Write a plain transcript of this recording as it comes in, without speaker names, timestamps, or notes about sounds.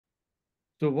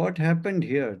So what happened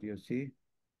here, you see?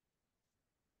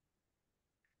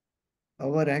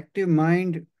 Our active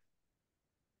mind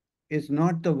is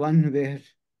not the one where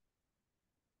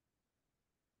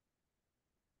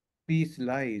peace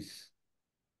lies.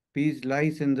 Peace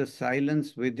lies in the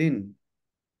silence within.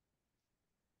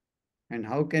 And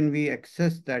how can we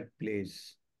access that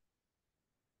place?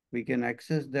 We can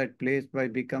access that place by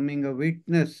becoming a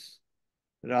witness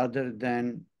rather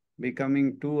than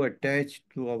becoming too attached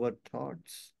to our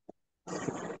thoughts,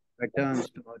 to patterns,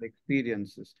 to our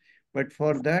experiences. But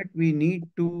for that, we need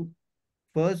to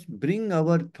first bring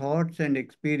our thoughts and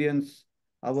experience,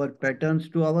 our patterns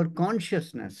to our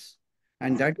consciousness.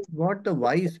 And that is what the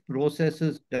wise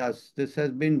processes does. This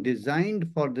has been designed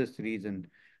for this reason,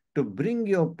 to bring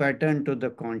your pattern to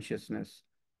the consciousness.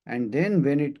 And then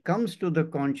when it comes to the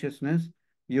consciousness,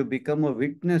 you become a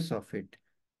witness of it.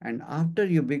 And after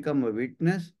you become a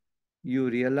witness, you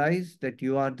realize that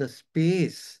you are the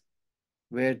space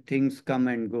where things come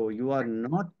and go. You are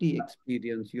not the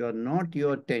experience, you are not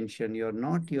your tension, you are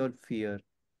not your fear,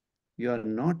 you are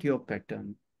not your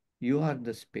pattern. You are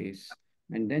the space.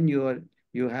 And then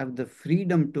you have the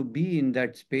freedom to be in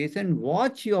that space and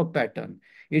watch your pattern.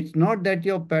 It's not that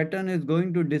your pattern is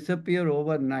going to disappear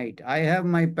overnight. I have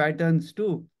my patterns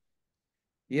too.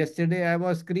 Yesterday I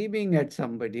was screaming at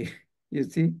somebody, you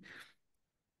see.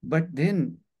 But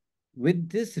then with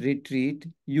this retreat,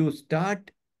 you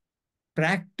start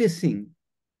practicing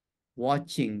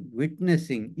watching,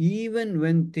 witnessing, even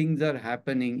when things are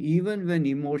happening, even when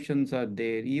emotions are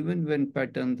there, even when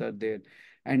patterns are there.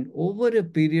 And over a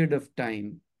period of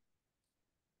time,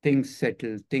 things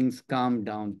settle, things calm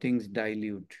down, things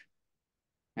dilute.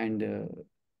 And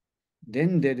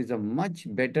then there is a much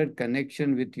better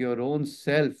connection with your own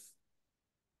self.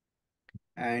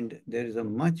 And there is a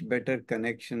much better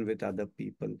connection with other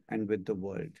people and with the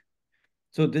world.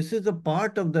 So this is a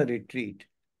part of the retreat.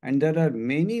 And there are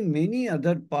many, many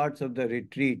other parts of the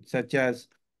retreat, such as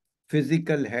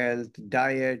physical health,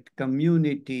 diet,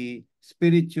 community,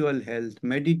 spiritual health,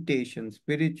 meditation,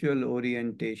 spiritual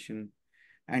orientation,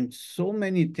 and so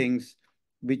many things,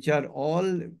 which are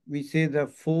all, we say, the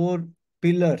four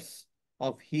pillars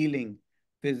of healing: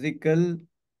 physical,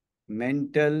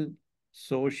 mental,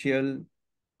 social,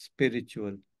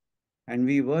 spiritual. And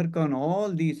we work on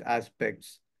all these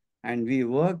aspects, and we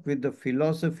work with the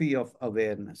philosophy of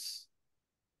awareness.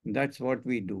 That's what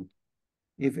we do.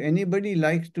 If anybody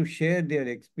likes to share their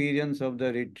experience of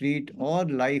the retreat or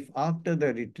life after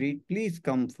the retreat, please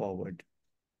come forward.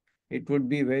 It would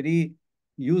be very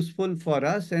useful for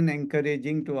us and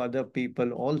encouraging to other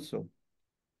people also.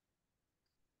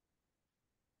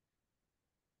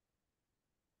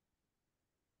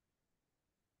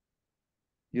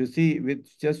 You see, with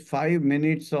just 5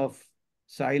 minutes of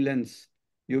silence,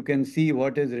 you can see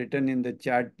what is written in the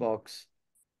chat box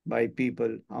by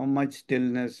people, how much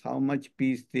stillness, how much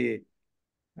peace they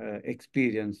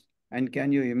experience. And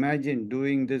can you imagine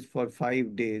doing this for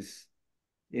 5 days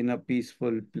in a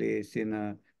peaceful place, in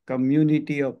a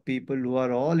community of people who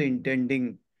are all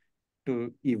intending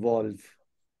to evolve?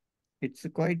 It's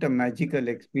quite a magical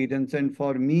experience. And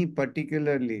for me,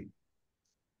 particularly,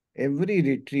 every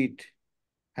retreat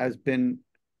has been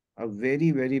a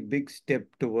very, very big step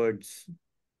towards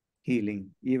healing,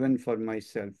 even for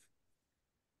myself.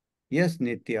 Yes,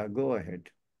 Nitya, go ahead.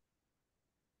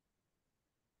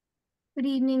 Good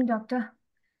evening, Doctor.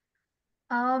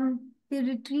 The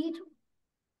retreat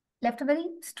left a very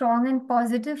strong and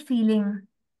positive feeling.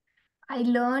 I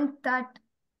learned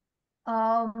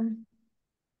um,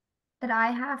 that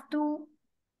I have to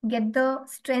get the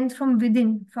strength from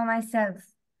within, from myself.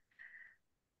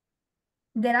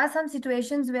 There are some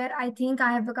situations where I think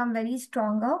I have become very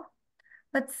stronger,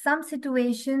 but some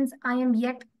situations I am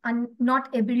yet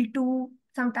not able to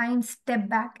sometimes step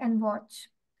back and watch.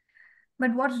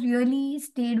 But what really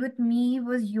stayed with me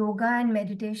was yoga and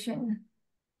meditation.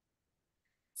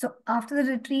 So after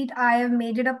the retreat, I have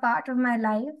made it a part of my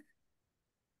life.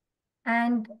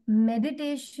 And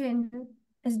meditation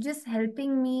is just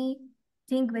helping me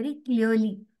think very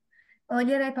clearly.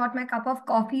 Earlier, I thought my cup of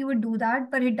coffee would do that,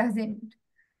 but it doesn't.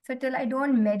 So till I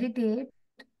don't meditate,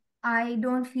 I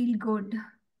don't feel good.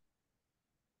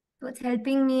 So it's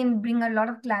helping me and bring a lot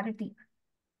of clarity.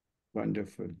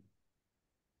 Wonderful.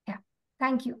 Yeah.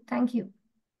 Thank you. Thank you.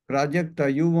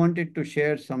 Prajakta, you wanted to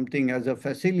share something as a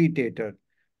facilitator.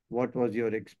 What was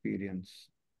your experience?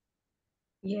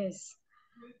 Yes.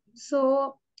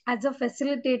 So, as a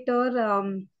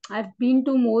facilitator, I've been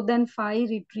to more than 5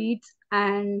 retreats,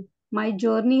 and my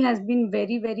journey has been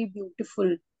very, very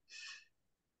beautiful.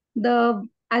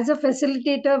 As a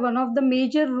facilitator, one of the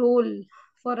major role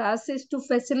for us is to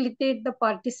facilitate the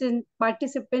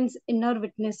participants' inner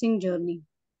witnessing journey.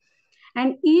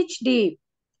 And each day,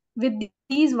 with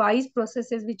these wise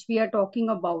processes which we are talking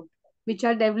about, which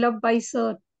are developed by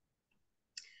Sir,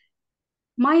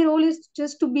 my role is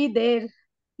just to be there,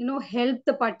 help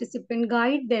the participant,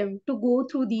 guide them to go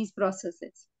through these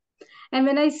processes. And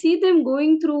when I see them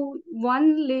going through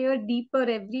one layer deeper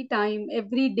every time,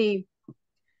 every day,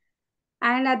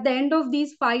 and at the end of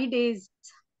these 5 days,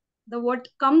 the what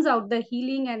comes out, the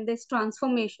healing and this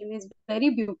transformation is very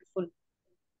beautiful.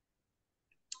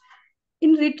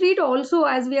 In retreat also,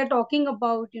 as we are talking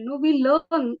about, we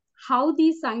learn how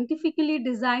these scientifically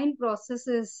designed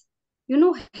processes,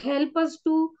 help us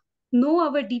to know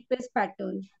our deepest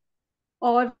pattern,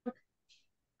 or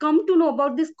come to know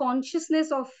about this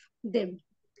consciousness of them.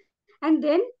 And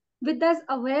then with this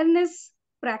awareness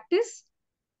practice,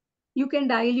 you can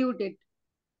dilute it.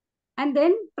 And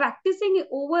then practicing it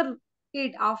over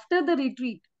it after the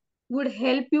retreat would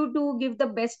help you to give the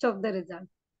best of the result.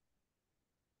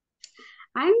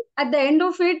 And at the end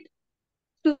of it,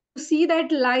 to see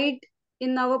that light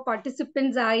in our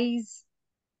participants' eyes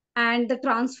and the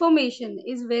transformation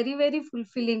is very, very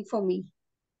fulfilling for me.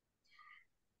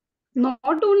 Not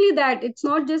only that, it's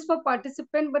not just for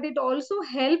participant, but it also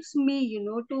helps me,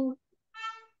 to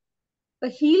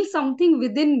heal something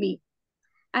within me.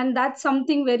 And that's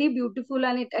something very beautiful,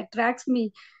 and it attracts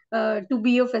me to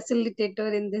be a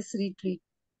facilitator in this retreat.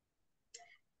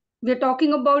 We're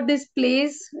talking about this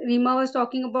place. Rima was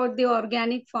talking about the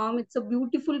organic farm. It's a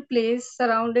beautiful place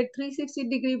surrounded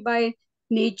 360-degree by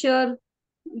nature,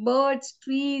 birds,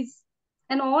 trees,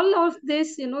 and all of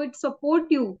this, it support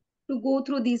you to go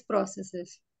through these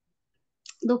processes.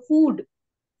 The food,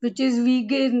 which is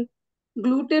vegan,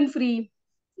 gluten free,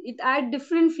 it adds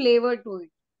different flavor to it.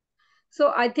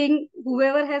 So I think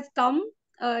whoever has come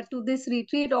to this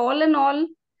retreat, all in all,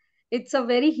 it's a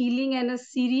very healing and a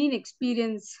serene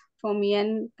experience for me.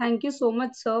 And thank you so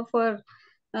much, sir, for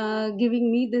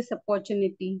giving me this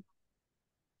opportunity.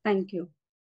 Thank you.